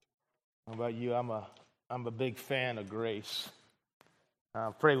How about you? I'm a big fan of grace.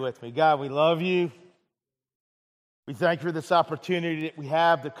 Pray with me. God, we love you. We thank you for this opportunity that we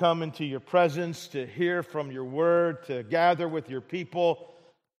have to come into your presence, to hear from your word, to gather with your people,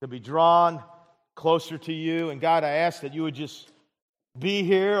 to be drawn closer to you. And God, I ask that you would just be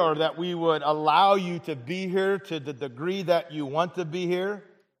here, or that we would allow you to be here to the degree that you want to be here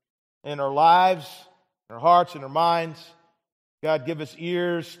in our lives, in our hearts, and our minds. God, give us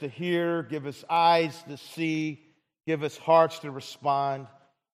ears to hear, give us eyes to see, give us hearts to respond.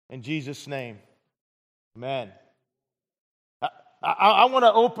 In Jesus' name, amen. I want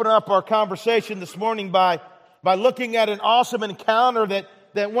to open up our conversation this morning by looking at an awesome encounter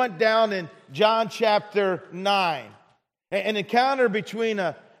that went down in John chapter 9. An encounter between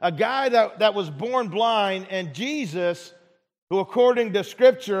a guy that was born blind and Jesus, who according to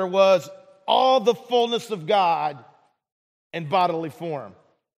Scripture was all the fullness of God in bodily form.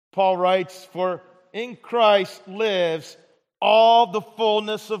 Paul writes, "For in Christ lives all the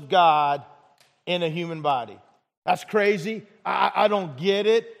fullness of God in a human body." That's crazy. I don't get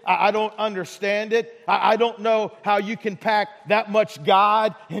it. I don't understand it. I don't know how you can pack that much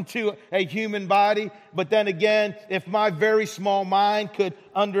God into a human body. But then again, if my very small mind could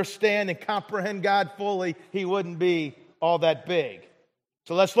understand and comprehend God fully, he wouldn't be all that big.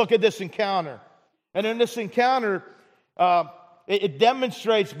 So let's look at this encounter. And in this encounter, it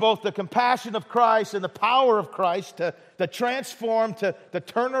demonstrates both the compassion of Christ and the power of Christ to transform, to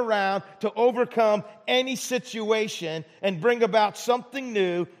turn around, to overcome any situation and bring about something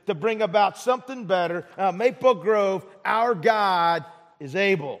new, to bring about something better. Maple Grove, our God is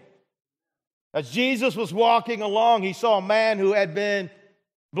able. As Jesus was walking along, he saw a man who had been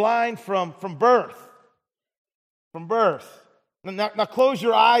blind from birth. From birth. Now close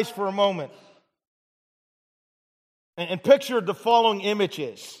your eyes for a moment. And picture the following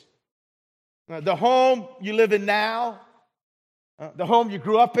images. The home you live in now. The home you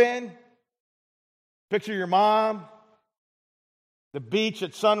grew up in. Picture your mom. The beach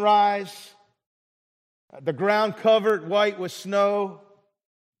at sunrise. The ground covered white with snow.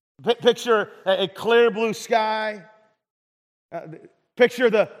 Picture a clear blue sky. Picture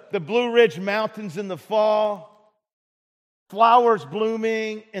the Blue Ridge Mountains in the fall. Flowers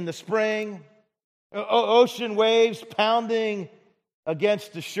blooming in the spring. Ocean waves pounding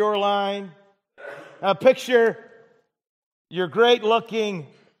against the shoreline. Picture your great-looking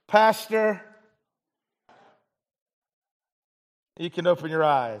pastor. You can open your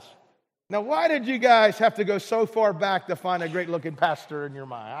eyes. Now, why did you guys have to go so far back to find a great-looking pastor in your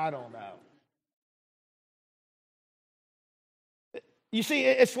mind? I don't know. You see,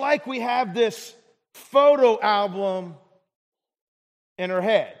 it's like we have this photo album in our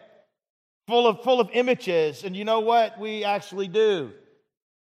head. Full of images, and you know what? We actually do.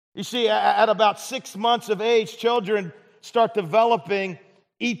 You see, at about 6 months of age, children start developing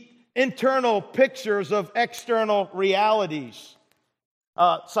internal pictures of external realities.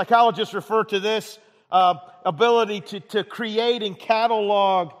 Psychologists refer to this ability to create and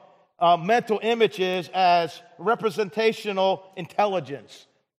catalog mental images as representational intelligence.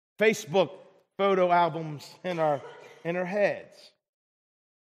 Facebook photo albums in our heads.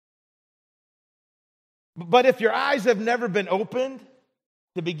 But if your eyes have never been opened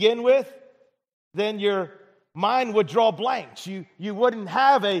to begin with, then your mind would draw blanks. You wouldn't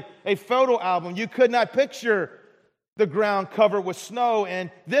have a photo album. You could not picture the ground covered with snow.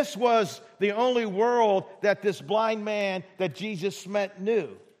 And this was the only world that this blind man that Jesus met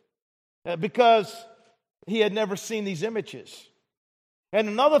knew, because he had never seen these images. And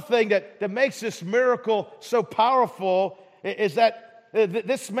another thing that makes this miracle so powerful is that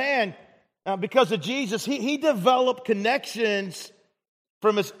this man, because of Jesus, he developed connections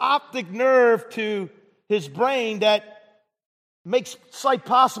from his optic nerve to his brain that makes sight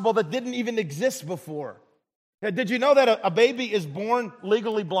possible that didn't even exist before. Did you know that a baby is born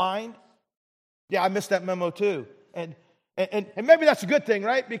legally blind? Yeah, I missed that memo too. And maybe that's a good thing,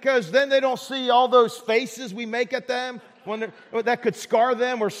 right? Because then they don't see all those faces we make at them that could scar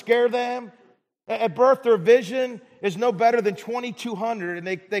them or scare them. At birth, their vision is no better than 2200, and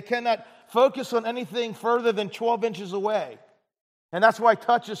they cannot focus on anything further than 12 inches away. And that's why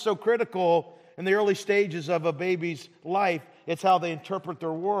touch is so critical in the early stages of a baby's life. It's how they interpret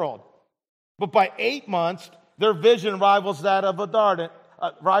their world. But by 8 months, their vision rivals that of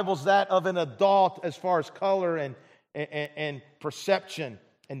an adult as far as color and perception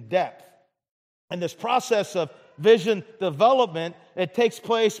and depth. And this process of vision development, it takes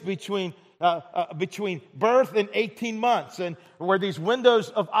place between between birth and 18 months, and where these windows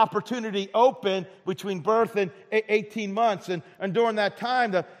of opportunity open between birth and 18 months. And during that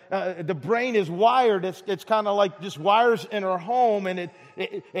time, the brain is wired. It's kind of like just wires in our home, and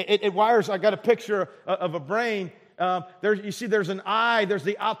it wires. I got a picture of a brain. You see there's an eye, there's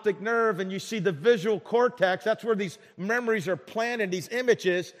the optic nerve, and you see the visual cortex. That's where these memories are planted, these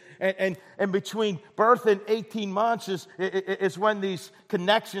images. And between birth and 18 months is when these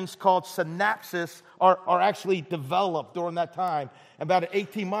connections called synapses are actually developed during that time. About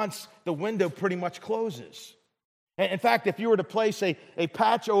 18 months, the window pretty much closes. In fact, if you were to place a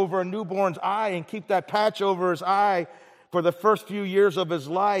patch over a newborn's eye and keep that patch over his eye for the first few years of his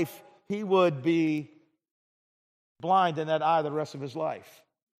life, he would be blind in that eye the rest of his life.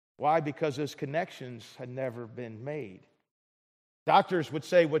 Why? Because those connections had never been made. Doctors would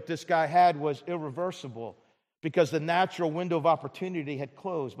say what this guy had was irreversible because the natural window of opportunity had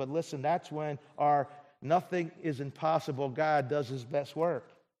closed. But listen, that's when our nothing is impossible God does his best work.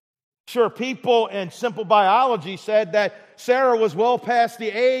 Sure, people in simple biology said that Sarah was well past the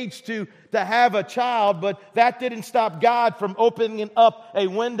age to have a child, but that didn't stop God from opening up a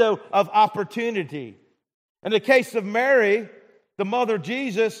window of opportunity. In the case of Mary, the mother of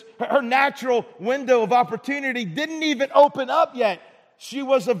Jesus, her natural window of opportunity didn't even open up yet. She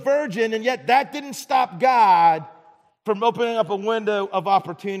was a virgin, and yet that didn't stop God from opening up a window of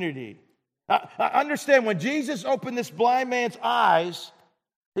opportunity. I understand when Jesus opened this blind man's eyes,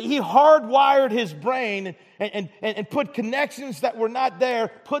 he hardwired his brain and put connections that were not there,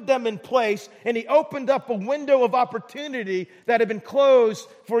 put them in place, and he opened up a window of opportunity that had been closed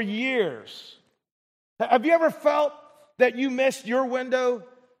for years. Have you ever felt that you missed your window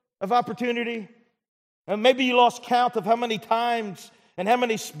of opportunity? And maybe you lost count of how many times and how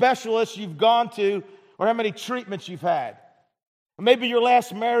many specialists you've gone to or how many treatments you've had. Or maybe your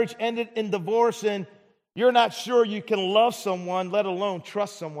last marriage ended in divorce and you're not sure you can love someone, let alone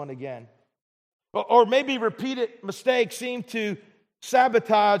trust someone again. Or maybe repeated mistakes seem to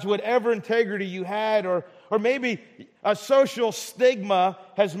sabotage whatever integrity you had, or maybe a social stigma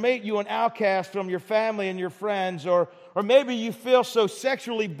has made you an outcast from your family and your friends, or maybe you feel so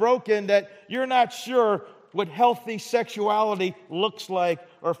sexually broken that you're not sure what healthy sexuality looks like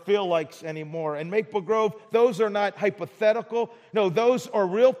or feel like anymore. And Maple Grove, those are not hypothetical. No, those are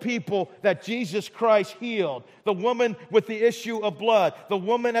real people that Jesus Christ healed. The woman with the issue of blood, the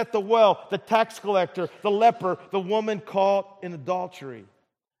woman at the well, the tax collector, the leper, the woman caught in adultery.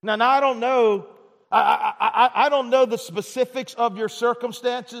 Now I don't know. I don't know the specifics of your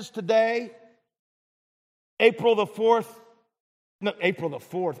circumstances today. April the 26th,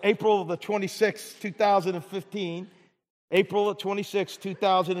 2015. April the 26th,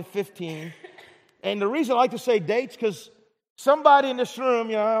 2015. And the reason I like to say dates, because somebody in this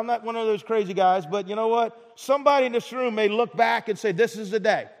room, I'm not one of those crazy guys, but you know what? Somebody in this room may look back and say, this is the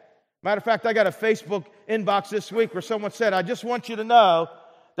day. Matter of fact, I got a Facebook inbox this week where someone said, I just want you to know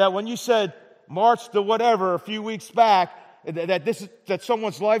that when you said March to whatever a few weeks back, that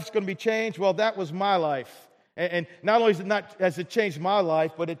someone's life's going to be changed, well, that was my life. And not only has it changed my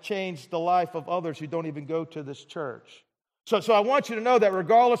life, but it changed the life of others who don't even go to this church. So I want you to know that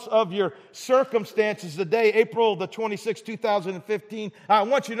regardless of your circumstances today, April the 26th, 2015, I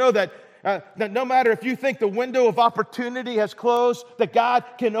want you to know that no matter if you think the window of opportunity has closed, that God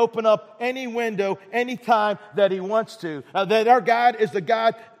can open up any window, anytime that He wants to. That our God is the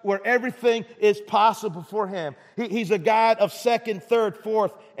God where everything is possible for Him. He's a God of second, third,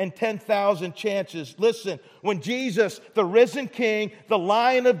 fourth, and 10,000 chances. Listen, when Jesus, the risen King, the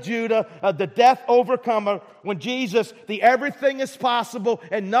Lion of Judah, the death overcomer, when Jesus, the everything is possible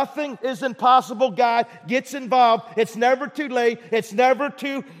and nothing is impossible God gets involved, it's never too late, it's never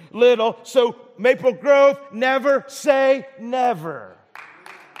too little. So Maple Grove, never say never.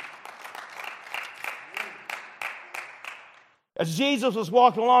 As Jesus was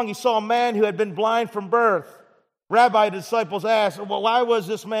walking along, He saw a man who had been blind from birth. Rabbi, the disciples asked, well, why was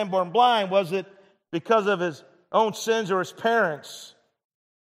this man born blind? Was it because of his own sins or his parents?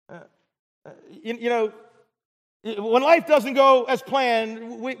 When life doesn't go as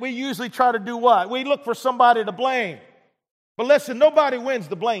planned, we usually try to do what? We look for somebody to blame. But listen, nobody wins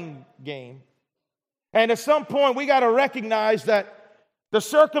the blame game. And at some point, we got to recognize that the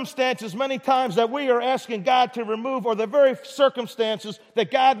circumstances many times that we are asking God to remove are the very circumstances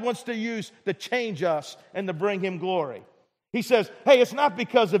that God wants to use to change us and to bring Him glory. He says, hey, it's not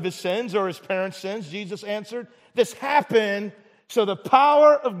because of his sins or his parents' sins, Jesus answered. This happened so the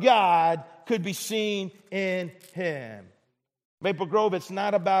power of God could be seen in him. Maple Grove, it's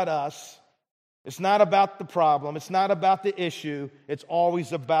not about us. It's not about the problem. It's not about the issue. It's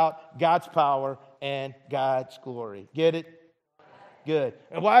always about God's power and God's glory. Get it? Good.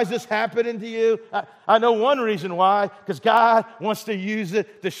 And why is this happening to you? I know one reason why, because God wants to use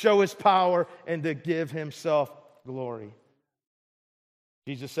it to show His power and to give Himself glory.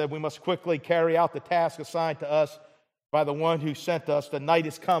 Jesus said we must quickly carry out the task assigned to us by the one who sent us. The night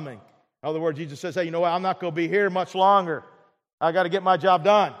is coming. In other words, Jesus says, hey, you know what? I'm not going to be here much longer. I got to get my job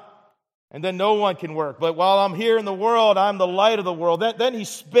done. And then no one can work. But while I'm here in the world, I'm the light of the world. Then He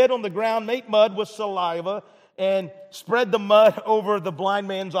spit on the ground, made mud with saliva, and spread the mud over the blind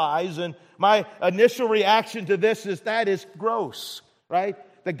man's eyes. And my initial reaction to this is that is gross, right?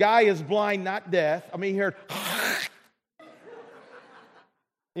 The guy is blind, not deaf. I mean, he heard,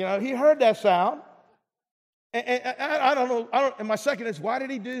 he heard that sound. And I don't know. And my second is, why did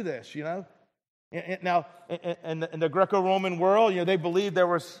He do this? Now, in the Greco-Roman world, they believed there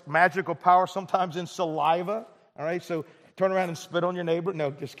was magical power sometimes in saliva. All right, so turn around and spit on your neighbor.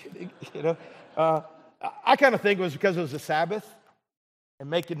 No, just kidding. I kind of think it was because it was the Sabbath, and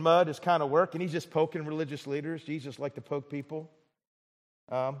making mud is kind of work, and He's just poking religious leaders. Jesus liked to poke people.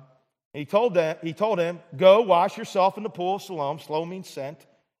 And He told him, go wash yourself in the pool of Siloam. Siloam means sent.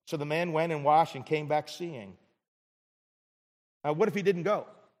 So the man went and washed and came back seeing. What if he didn't go?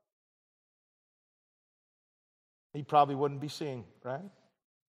 He probably wouldn't be seeing, right?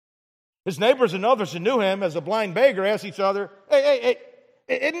 His neighbors and others who knew him as a blind beggar asked each other, hey,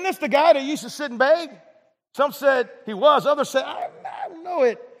 isn't this the guy that used to sit and beg? Some said he was. Others said, I don't know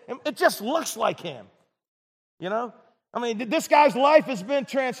it. It just looks like him. I mean, this guy's life has been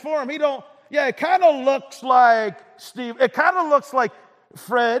transformed. It kind of looks like Steve. It kind of looks like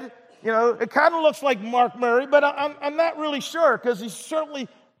Fred. It kind of looks like Mark Murray, but I'm not really sure because he's certainly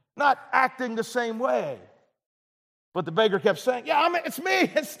not acting the same way. But the beggar kept saying, it's me.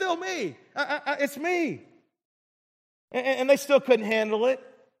 It's still me. It's me. And they still couldn't handle it.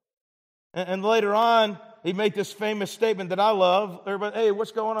 And later on, he made this famous statement that I love. Everybody, hey,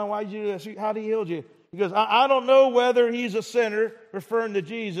 what's going on? Why did you do this? How did He heal you? He goes, I don't know whether he's a sinner, referring to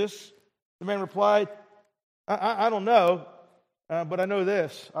Jesus. The man replied, I don't know, but I know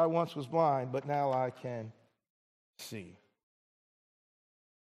this. I once was blind, but now I can see.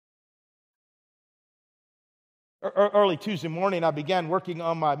 Early Tuesday morning, I began working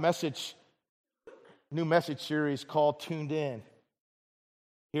on my new message series called Tuned In,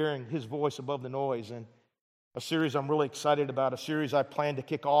 hearing His voice above the noise, and a series I'm really excited about, a series I plan to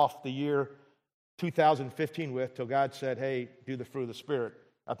kick off the year 2015 with, till God said, hey, do the fruit of the Spirit.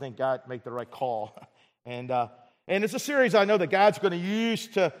 I think God made the right call. And it's a series I know that God's going to use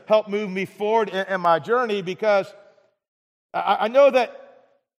to help move me forward in my journey, because I know that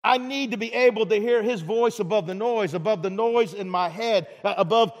I need to be able to hear His voice above the noise in my head,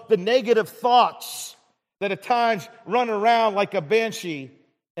 above the negative thoughts that at times run around like a banshee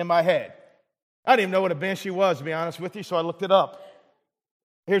in my head. I didn't even know what a banshee was, to be honest with you, so I looked it up.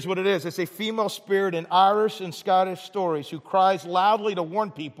 Here's what it is. It's a female spirit in Irish and Scottish stories who cries loudly to warn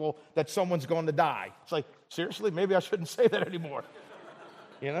people that someone's going to die. It's like, seriously? Maybe I shouldn't say that anymore.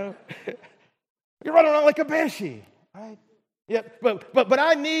 You're running around like a banshee, right? Yeah, but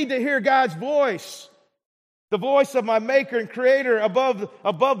I need to hear God's voice, the voice of my Maker and Creator,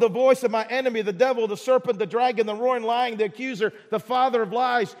 above the voice of my enemy, the devil, the serpent, the dragon, the roaring lion, the accuser, the father of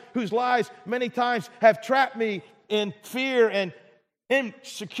lies, whose lies many times have trapped me in fear and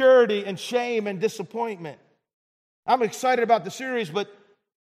insecurity and shame and disappointment. I'm excited about the series, but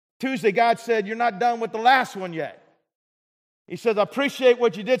Tuesday God said, you're not done with the last one yet. He says, I appreciate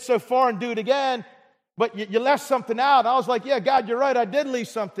what you did so far and do it again, but you left something out. I was like, yeah, God, you're right. I did leave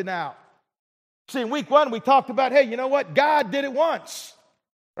something out. See, in week 1, we talked about, hey, you know what? God did it once,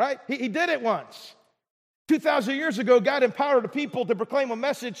 right? He did it once. 2,000 years ago, God empowered the people to proclaim a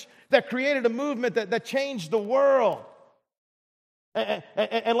message that created a movement that changed the world.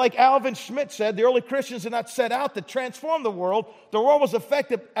 And like Alvin Schmidt said, the early Christians did not set out to transform the world. The world was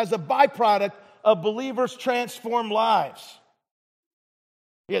affected as a byproduct of believers' transformed lives.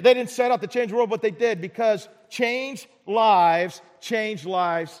 Yeah, they didn't set out to change the world, but they did, because change lives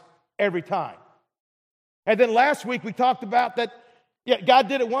every time. And then last week we talked about that, God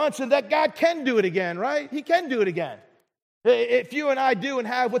did it once and that God can do it again, right? He can do it again. If you and I do and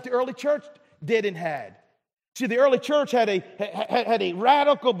have what the early church did and had. See, the early church had a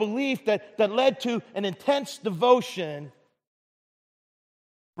radical belief that led to an intense devotion,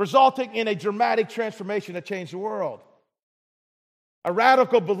 resulting in a dramatic transformation that changed the world. A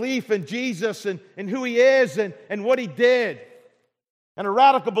radical belief in Jesus and who He is and what He did. And a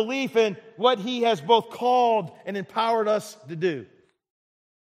radical belief in what He has both called and empowered us to do.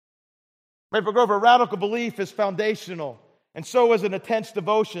 Maple Grove, a radical belief is foundational, and so is an intense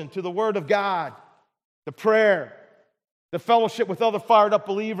devotion to the Word of God, the prayer, the fellowship with other fired-up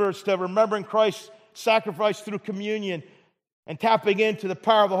believers, to remembering Christ's sacrifice through communion, and tapping into the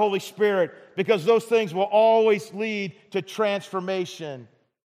power of the Holy Spirit, because those things will always lead to transformation.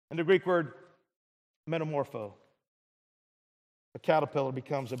 And the Greek word metamorpho, a caterpillar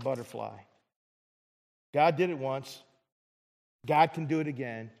becomes a butterfly. God did it once. God can do it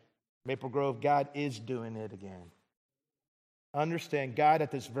again. Maple Grove, God is doing it again. Understand, God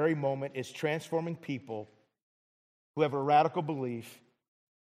at this very moment is transforming people who have a radical belief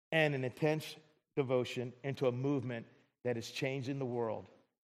and an intense devotion into a movement that is changing the world.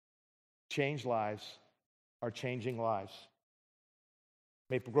 Changed lives are changing lives.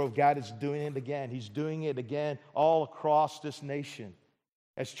 Maple Grove, God is doing it again. He's doing it again all across this nation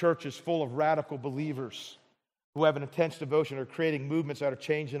as churches full of radical believers who have an intense devotion are creating movements that are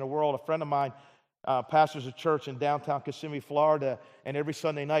changing the world. A friend of mine pastors a church in downtown Kissimmee, Florida, and every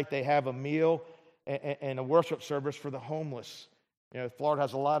Sunday night they have a meal and a worship service for the homeless. You know, Florida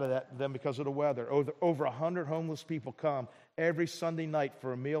has a lot of them because of the weather. Over 100 homeless people come every Sunday night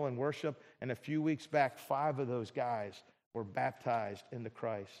for a meal and worship, and a few weeks back, 5 of those guys were baptized into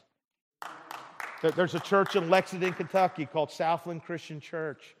Christ. There's a church in Lexington, Kentucky called Southland Christian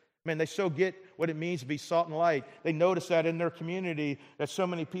Church. Man, they so get what it means to be salt and light. They noticed that in their community that so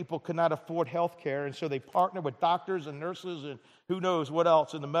many people could not afford health care, and so they partnered with doctors and nurses and who knows what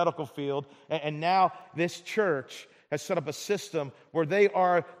else in the medical field. And now this church has set up a system where they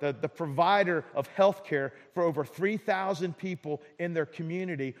are the provider of health care for over 3,000 people in their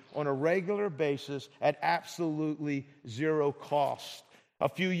community on a regular basis at absolutely zero cost. A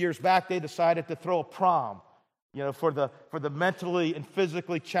few years back, they decided to throw a prom, for the mentally and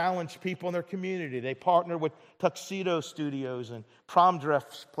physically challenged people in their community. They partner with tuxedo studios and prom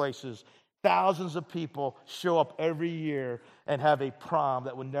dress places. Thousands of people show up every year and have a prom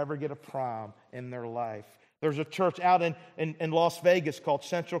that would never get a prom in their life. There's a church out in Las Vegas called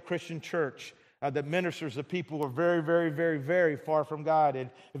Central Christian Church that ministers to people who are very, very, very, very far from God.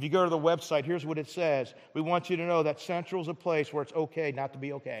 And if you go to the website, here's what it says. We want you to know that Central is a place where it's okay not to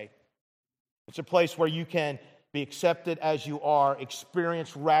be okay. It's a place where you can be accepted as you are,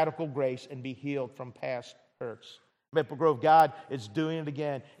 experience radical grace, and be healed from past hurts. Maple Grove, God is doing it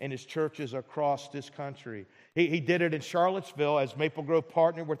again in His churches across this country. He did it in Charlottesville as Maple Grove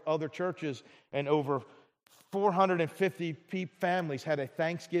partnered with other churches, and over 450 families had a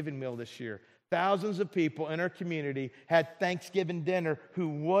Thanksgiving meal this year. Thousands of people in our community had Thanksgiving dinner who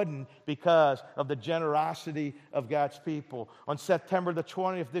wouldn't because of the generosity of God's people. On September the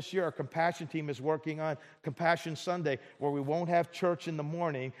 20th this year, our Compassion team is working on Compassion Sunday, where we won't have church in the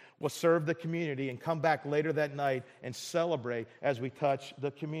morning. We'll serve the community and come back later that night and celebrate as we touch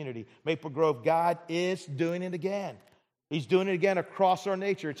the community. Maple Grove, God is doing it again. He's doing it again across our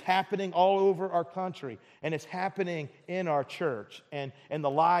nature. It's happening all over our country, and it's happening in our church and in the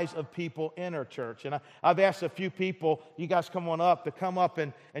lives of people in our church. And I've asked a few people, you guys come up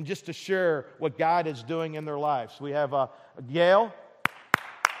and just to share what God is doing in their lives. We have Gail.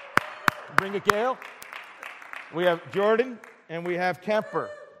 Bring it, Gail. We have Jordan, and we have Kemper.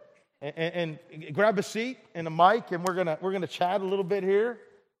 And grab a seat and a mic, and we're gonna chat a little bit here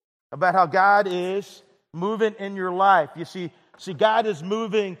about how God is moving in your life. You see, God is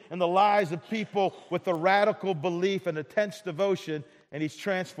moving in the lives of people with a radical belief and intense devotion, and He's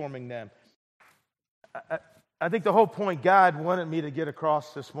transforming them. I think the whole point God wanted me to get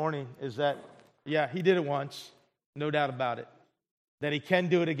across this morning is that, yeah, He did it once, no doubt about it. That He can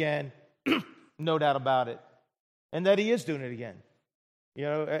do it again, no doubt about it. And that He is doing it again.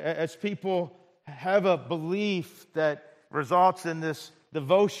 As people have a belief that results in this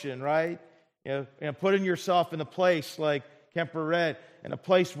devotion, right? Putting yourself in a place like Kemper read, in a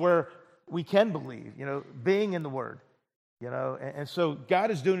place where we can believe, being in the Word, and so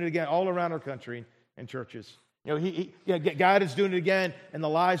God is doing it again all around our country and churches. God is doing it again in the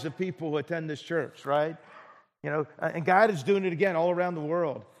lives of people who attend this church, right? And God is doing it again all around the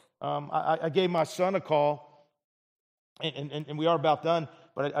world. I gave my son a call, and we are about done,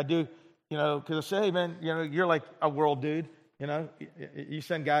 but I do, because I say, hey, man, you're like a world dude. You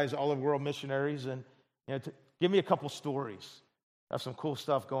send guys all over the world, missionaries, and give me a couple stories of some cool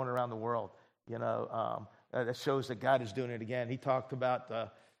stuff going around the world. That shows that God is doing it again. He talked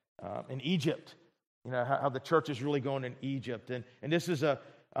about in Egypt, how the church is really going in Egypt, and this is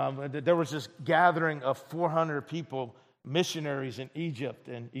there was this gathering of 400 people, missionaries in Egypt,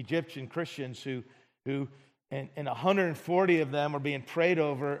 and Egyptian Christians who and 140 of them are being prayed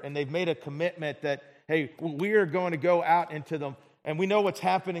over, and they've made a commitment that, hey, we are going to go out into And we know what's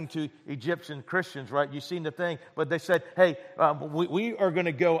happening to Egyptian Christians, right? You've seen the thing. But they said, hey, we are going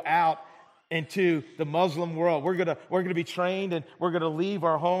to go out into the Muslim world. We're going to be trained, and we're going to leave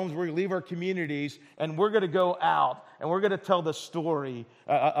our homes, we're going to leave our communities, and we're going to go out, and we're going to tell the story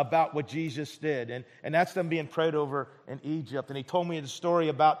about what Jesus did. And that's them being prayed over in Egypt. And he told me the story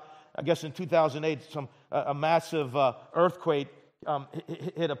about, I guess in 2008, a massive earthquake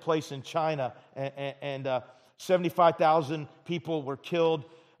hit a place in China, and 75,000 people were killed,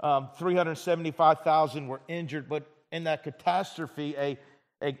 375,000 were injured. But in that catastrophe, a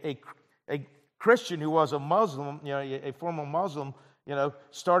Christian who was a Muslim, a former Muslim,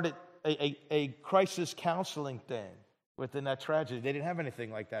 started a crisis counseling thing within that tragedy. They didn't have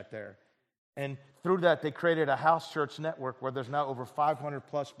anything like that there. And through that, they created a house church network where there's now over 500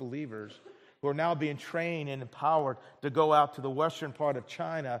 plus believers who are now being trained and empowered to go out to the western part of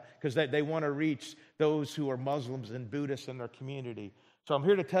China because they want to reach those who are Muslims and Buddhists in their community. So I'm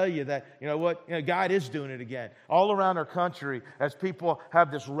here to tell you that, God is doing it again. All around our country, as people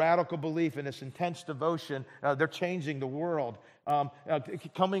have this radical belief and this intense devotion, they're changing the world.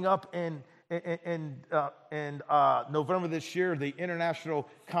 Coming up in November this year, the International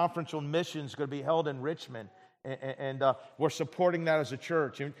Conference on Missions is going to be held in Richmond. And we're supporting that as a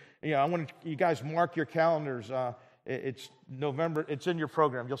church. And, I want you guys mark your calendars. It's November. It's in your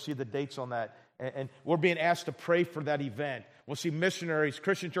program. You'll see the dates on that. And we're being asked to pray for that event. We'll see missionaries,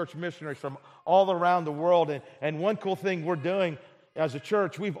 Christian church missionaries from all around the world. And one cool thing we're doing as a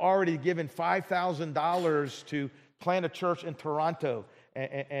church, we've already given $5,000 to plant a church in Toronto.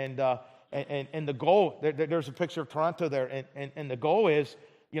 And the goal, there's a picture of Toronto there. And the goal is,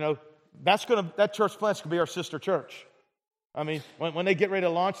 that church plant's going to be our sister church. I mean, when they get ready to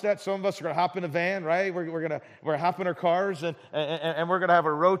launch that, some of us are going to hop in a van, right? We're going to hop in our cars, and we're going to have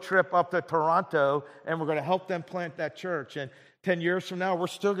a road trip up to Toronto, and we're going to help them plant that church. And 10 years from now, we're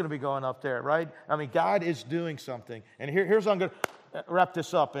still going to be going up there, right? I mean, God is doing something. And here's how I'm going to wrap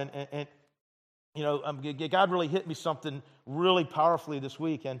this up. And God really hit me something really powerfully this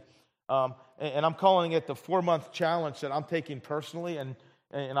week, and I'm calling it the 4-month challenge that I'm taking personally, and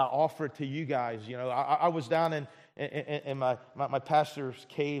I offer it to you guys. I was down in my pastor's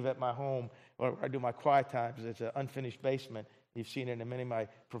cave at my home, where I do my quiet times. It's an unfinished basement. You've seen it in many of my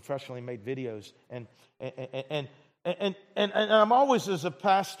professionally made videos. And I'm always, as a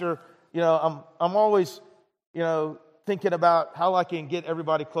pastor, I'm always, thinking about how I can get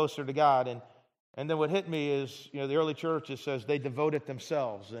everybody closer to God. And then what hit me is, the early church, it says they devoted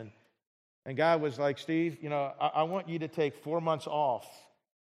themselves. And God was like, Steve, I want you to take 4 months off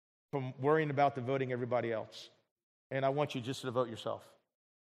from worrying about devoting everybody else. And I want you just to devote yourself.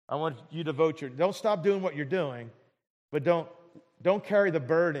 I want you to don't stop doing what you're doing, but don't carry the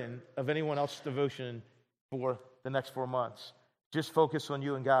burden of anyone else's devotion for the next 4 months. Just focus on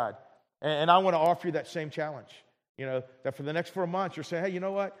you and God. And I want to offer you that same challenge. That for the next 4 months, you're saying, hey, you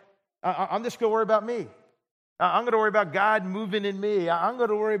know what? I'm just going to worry about me. I'm going to worry about God moving in me. I'm going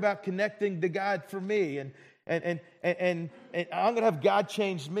to worry about connecting to God for me. And I'm going to have God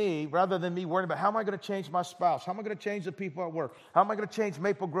change me rather than me worrying about how am I going to change my spouse? How am I going to change the people at work? How am I going to change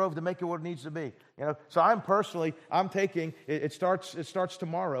Maple Grove to make it what it needs to be? So I'm taking, it starts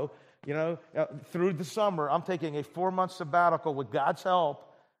tomorrow, through the summer, I'm taking a 4-month sabbatical with God's help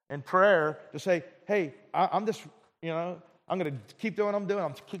and prayer to say, hey, I'm just, I'm going to keep doing what I'm doing.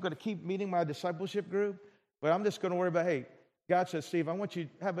 I'm going to keep meeting my discipleship group, but I'm just going to worry about, hey, God says, Steve, I want you,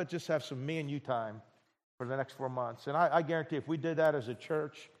 how about just have some me and you time for the next 4 months. And I guarantee if we did that as a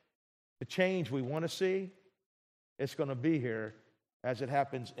church, the change we want to see, it's going to be here as it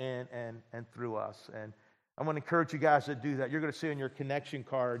happens in and through us. And I want to encourage you guys to do that. You're going to see on your connection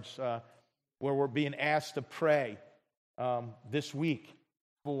cards where we're being asked to pray this week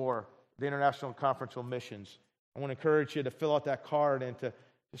for the International Conference on Missions. I want to encourage you to fill out that card and to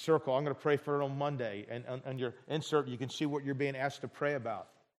circle. I'm going to pray for it on Monday. And on your insert, you can see what you're being asked to pray about.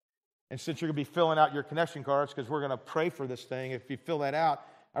 And since you're going to be filling out your connection cards, because we're going to pray for this thing, if you fill that out,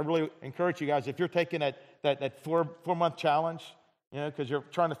 I really encourage you guys, if you're taking that 4-month challenge, because you're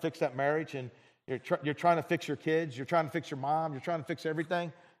trying to fix that marriage, and you're trying to fix your kids, you're trying to fix your mom, you're trying to fix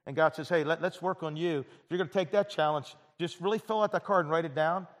everything, and God says, hey, let's work on you. If you're going to take that challenge, just really fill out that card and write it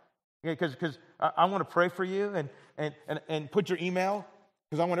down, because I want to pray for you, and put your email,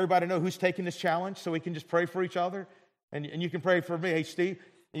 because I want everybody to know who's taking this challenge, so we can just pray for each other, and you can pray for me, hey, Steve.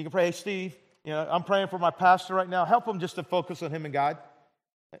 You can pray, hey, Steve, I'm praying for my pastor right now. Help him just to focus on him and God.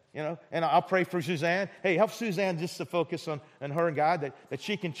 And I'll pray for Suzanne. Hey, help Suzanne just to focus on her and God, that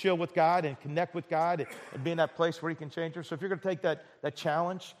she can chill with God and connect with God and be in that place where he can change her. So if you're going to take that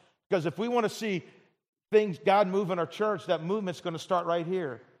challenge, because if we want to see things God move in our church, that movement's going to start right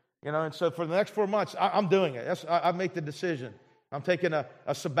here. And so for the next 4 months, I'm doing it. I make the decision. I'm taking a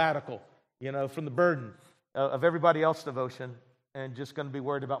sabbatical, from the burden of everybody else's devotion and just going to be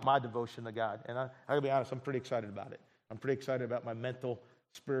worried about my devotion to God. And I got to be honest, I'm pretty excited about it. I'm pretty excited about my mental,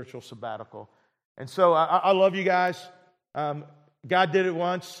 spiritual sabbatical. And so I love you guys. God did it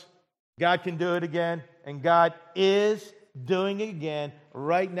once. God can do it again. And God is doing it again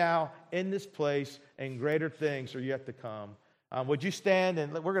right now in this place, and greater things are yet to come. Would you stand,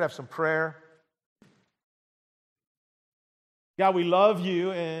 and we're going to have some prayer. God, we love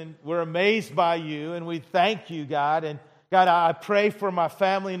you, and we're amazed by you, and we thank you, God. And God, I pray for my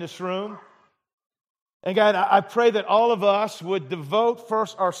family in this room. And God, I pray that all of us would devote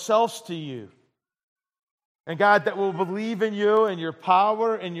first ourselves to you. And God, that we'll believe in you and your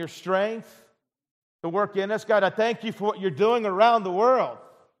power and your strength to work in us. God, I thank you for what you're doing around the world.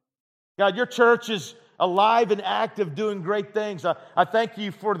 God, your church is alive and active, doing great things. I thank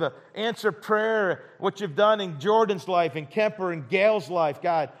you for the answered prayer, what you've done in Jordan's life, and Kemper and Gail's life,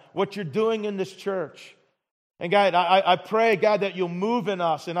 God, what you're doing in this church. And God, I pray, God, that you'll move in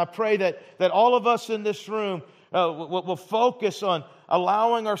us. And I pray that all of us in this room will focus on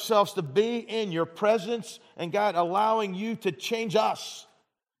allowing ourselves to be in your presence, and God, allowing you to change us.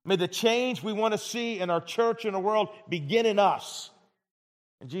 May the change we want to see in our church and the world begin in us.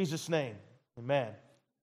 In Jesus' name, amen.